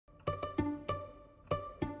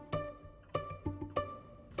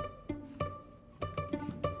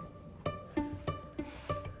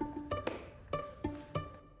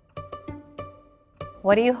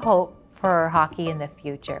What do you hope for hockey in the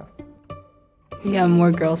future? Yeah,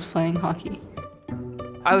 more girls playing hockey.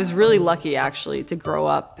 I was really lucky, actually, to grow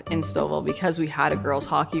up in Stouffville because we had a girls'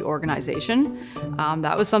 hockey organization.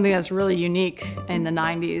 That was something that's really unique in the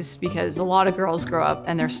 90s because a lot of girls grow up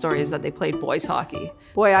and their story is that they played boys' hockey.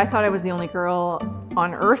 Boy, I thought I was the only girl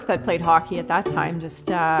on earth that played hockey at that time, just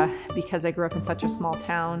because I grew up in such a small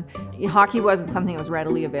town. Hockey wasn't something that was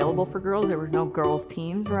readily available for girls. There were no girls'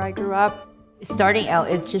 teams where I grew up. Starting out,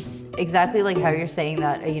 it's just exactly like how you're saying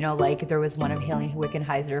that, you know, like there was one of Haley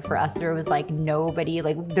Wickenheiser. For us, there was like nobody,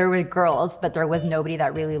 like there were girls, but there was nobody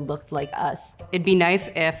that really looked like us. It'd be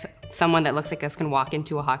nice if someone that looks like us can walk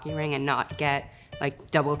into a hockey ring and not get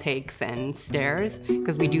like double takes and stares,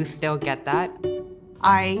 because we do still get that.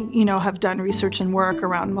 I, have done research and work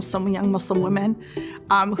around young Muslim women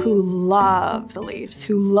who love the Leafs,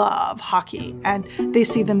 who love hockey, and they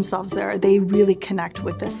see themselves there. They really connect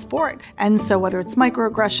with this sport. And so whether it's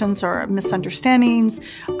microaggressions or misunderstandings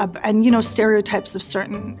and, stereotypes of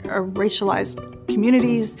certain racialized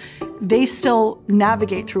communities, they still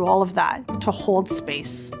navigate through all of that to hold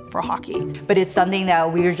space for hockey. But it's something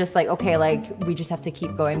that we were just like, okay, like we just have to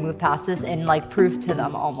keep going, move past this, and like prove to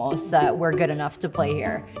them almost that we're good enough to play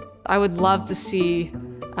here. I would love to see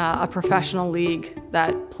a professional league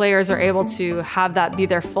that players are able to have that be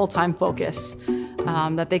their full-time focus,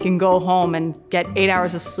 that they can go home and get 8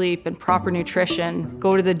 hours of sleep and proper nutrition,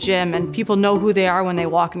 go to the gym, and people know who they are when they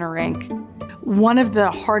walk in a rink. One of the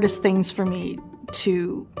hardest things for me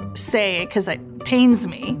to say, because it pains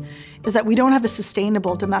me, is that we don't have a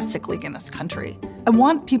sustainable domestic league in this country. I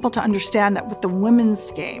want people to understand that with the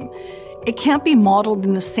women's game, it can't be modeled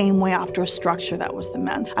in the same way after a structure that was the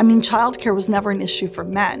men's. I mean, childcare was never an issue for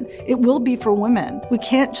men. It will be for women. We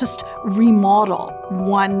can't just remodel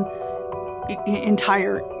one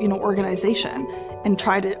entire, organization and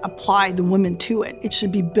try to apply the women to it. It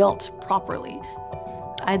should be built properly.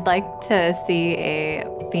 I'd like to see a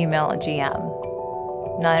female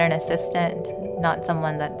GM, not an assistant, not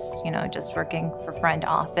someone that's, just working for front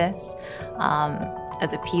office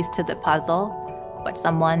as a piece to the puzzle, but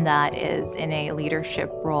someone that is in a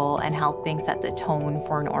leadership role and helping set the tone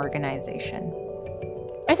for an organization.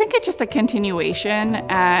 I think it's just a continuation,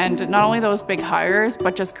 and not only those big hires,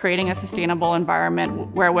 but just creating a sustainable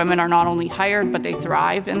environment where women are not only hired, but they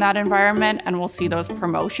thrive in that environment, and we'll see those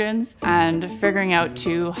promotions, and figuring out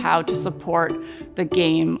too how to support the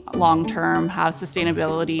game long-term, how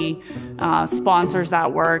sustainability sponsors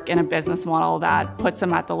that work in a business model that puts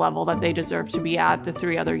them at the level that they deserve to be at the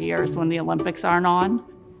 3 other years when the Olympics aren't on.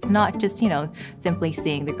 It's not just, simply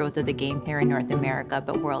seeing the growth of the game here in North America,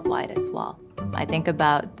 but worldwide as well. I think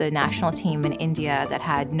about the national team in India that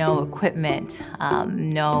had no equipment,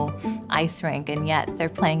 no ice rink, and yet they're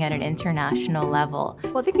playing at an international level.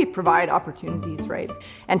 Well, I think we provide opportunities, right?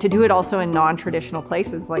 And to do it also in non-traditional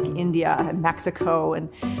places like India and Mexico, and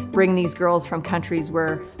bring these girls from countries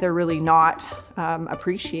where they're really not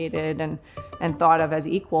appreciated and thought of as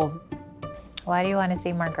equals. Why do you want to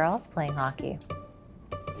see more girls playing hockey?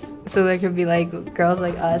 So there could be like girls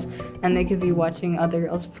like us, and they could be watching other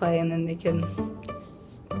girls play, and then they can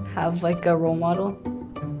have like a role model.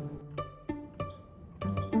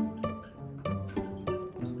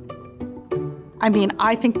 I mean,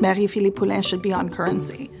 I think Marie-Philippe Poulin should be on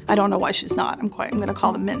currency. I don't know why she's not. I'm going to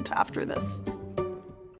call the Mint after this.